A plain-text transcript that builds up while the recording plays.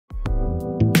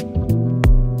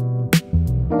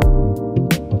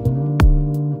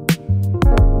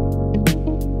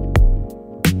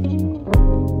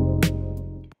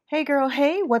Hey girl,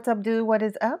 hey, what's up, dude? What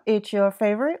is up? It's your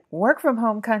favorite work from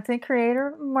home content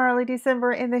creator, Marley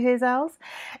December in the his house.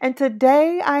 And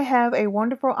today I have a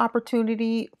wonderful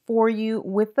opportunity for you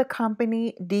with the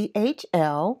company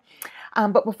DHL.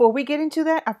 But before we get into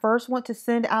that, I first want to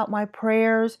send out my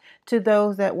prayers to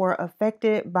those that were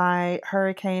affected by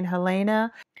Hurricane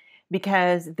Helena,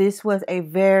 because this was a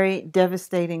very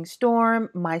devastating storm.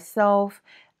 Myself,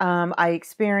 I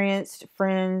experienced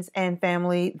friends and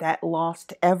family that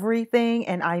lost everything,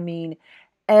 and I mean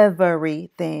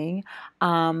everything.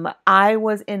 I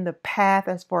was in the path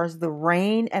as far as the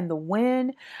rain and the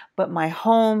wind, but my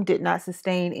home did not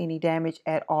sustain any damage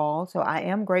at all. So I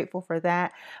am grateful for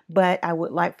that. But I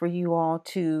would like for you all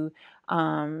to,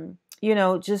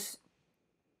 just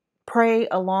pray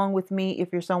along with me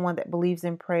if you're someone that believes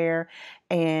in prayer,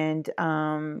 and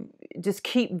just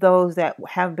keep those that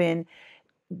have been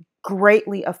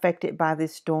greatly affected by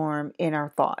this storm in our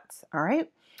thoughts. All right.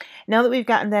 Now that we've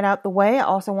gotten that out the way, I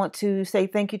also want to say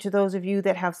thank you to those of you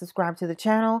that have subscribed to the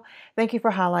channel. Thank you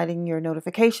for highlighting your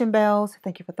notification bells.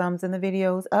 Thank you for thumbs in the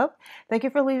videos up. Thank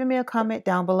you for leaving me a comment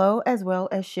down below, as well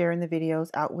as sharing the videos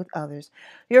out with others.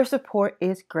 Your support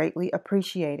is greatly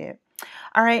appreciated.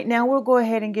 All right, now we'll go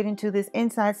ahead and get into this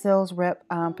inside sales rep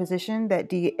position that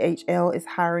DHL is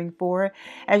hiring for.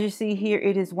 As you see here,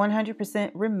 it is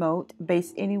 100% remote,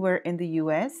 based anywhere in the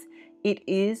U.S. It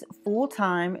is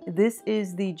full-time. This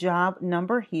is the job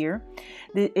number here.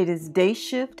 It is day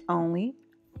shift only,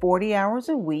 40 hours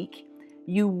a week.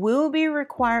 You will be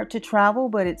required to travel,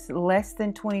 but it's less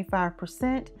than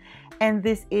 25%, and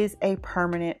this is a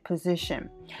permanent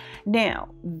position. Now,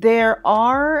 there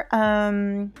are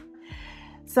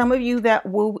some of you that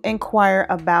will inquire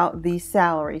about the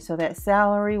salary. So that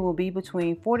salary will be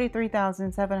between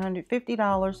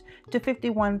 $43,750 to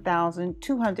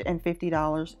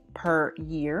 $51,250 per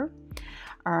year.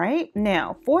 All right.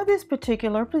 Now, for this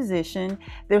particular position,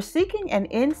 they're seeking an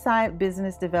inside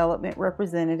business development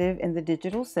representative in the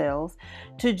digital sales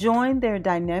to join their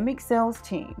dynamic sales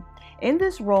team. In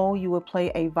this role, you will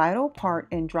play a vital part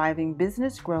in driving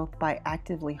business growth by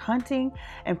actively hunting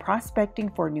and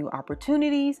prospecting for new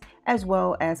opportunities, as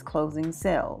well as closing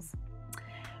sales.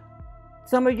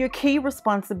 Some of your key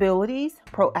responsibilities: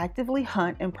 proactively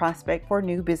hunt and prospect for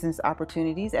new business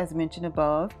opportunities, as mentioned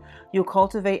above. You'll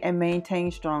cultivate and maintain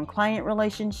strong client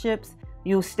relationships.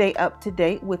 You'll stay up to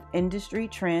date with industry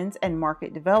trends and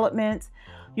market developments.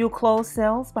 You'll close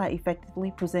sales by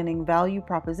effectively presenting value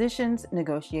propositions,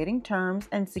 negotiating terms,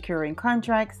 and securing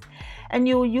contracts. And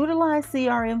you'll utilize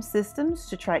CRM systems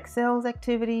to track sales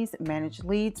activities, manage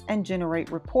leads, and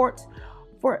generate reports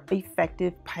for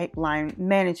effective pipeline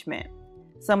management.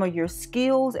 Some of your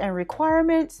skills and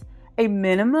requirements: a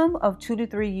minimum of 2 to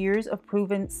 3 years of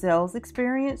proven sales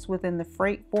experience within the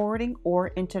freight forwarding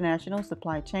or international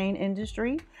supply chain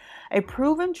industry, a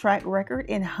proven track record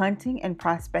in hunting and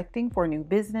prospecting for new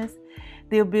business,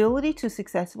 the ability to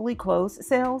successfully close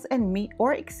sales and meet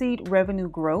or exceed revenue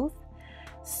growth,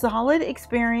 solid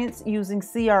experience using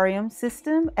CRM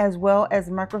system as well as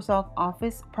Microsoft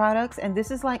Office products, and this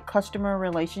is like customer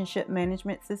relationship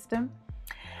management system.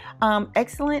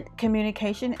 Excellent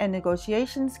communication and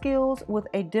negotiation skills with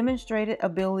a demonstrated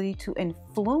ability to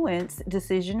influence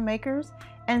decision makers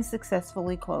and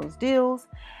successfully close deals.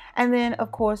 And then,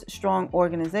 of course, strong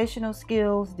organizational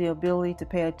skills, the ability to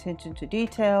pay attention to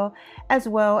detail, as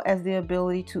well as the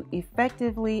ability to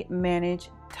effectively manage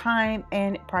time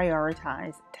and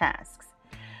prioritize tasks.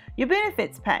 Your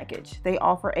benefits package: they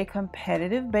offer a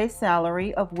competitive base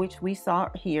salary, of which we saw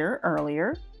here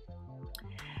earlier.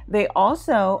 They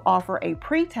also offer a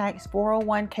pre-tax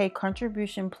 401k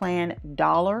contribution plan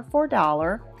dollar for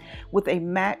dollar with a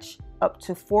match up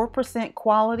to 4%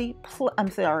 quarterly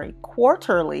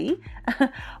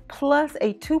plus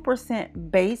a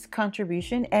 2% base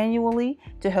contribution annually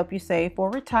to help you save for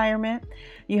retirement.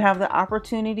 You have the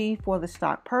opportunity for the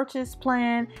stock purchase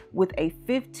plan with a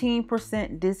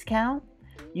 15% discount.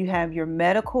 You have your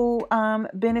medical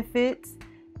benefits,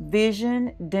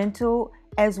 vision, dental,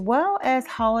 as well as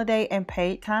holiday and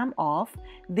paid time off.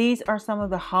 These are some of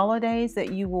the holidays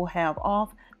that you will have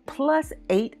off, plus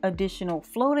 8 additional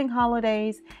floating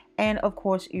holidays, and of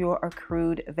course your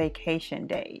accrued vacation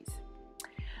days.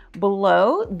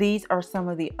 Below, these are some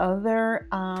of the other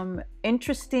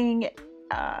interesting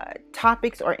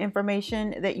topics or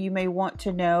information that you may want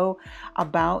to know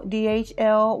about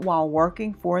DHL while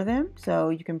working for them. So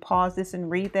you can pause this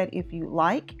and read that if you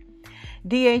like.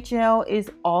 DHL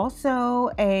is also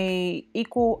an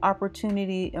equal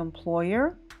opportunity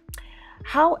employer.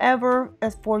 However,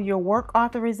 as for your work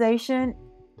authorization,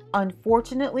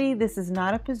 Unfortunately, this is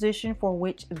not a position for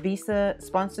which visa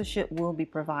sponsorship will be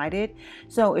provided.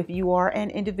 So if you are an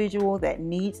individual that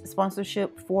needs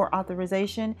sponsorship for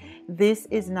authorization, this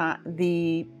is not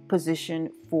the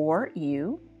position for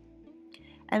you.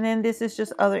 And then this is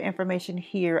just other information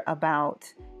here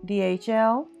about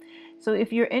DHL. So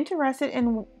if you're interested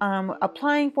in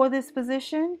applying for this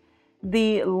position,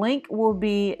 the link will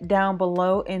be down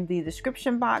below in the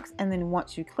description box. And then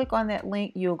once you click on that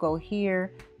link, you'll go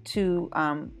here to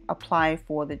apply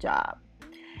for the job.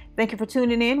 Thank you for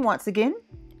tuning in once again.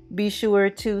 Be sure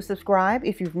to subscribe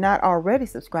if you've not already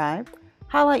subscribed.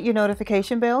 Highlight your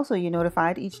notification bell so you're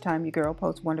notified each time your girl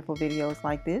posts wonderful videos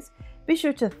like this. Be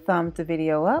sure to thumbs the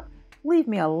video up, leave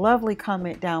me a lovely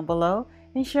comment down below,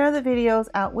 and share the videos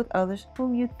out with others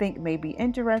whom you think may be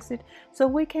interested so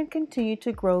we can continue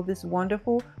to grow this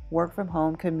wonderful work from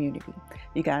home community.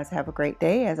 You guys have a great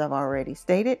day, as I've already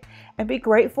stated, and be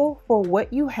grateful for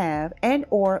what you have and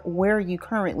or where you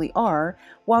currently are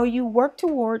while you work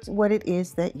towards what it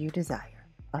is that you desire.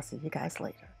 I'll see you guys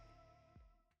later.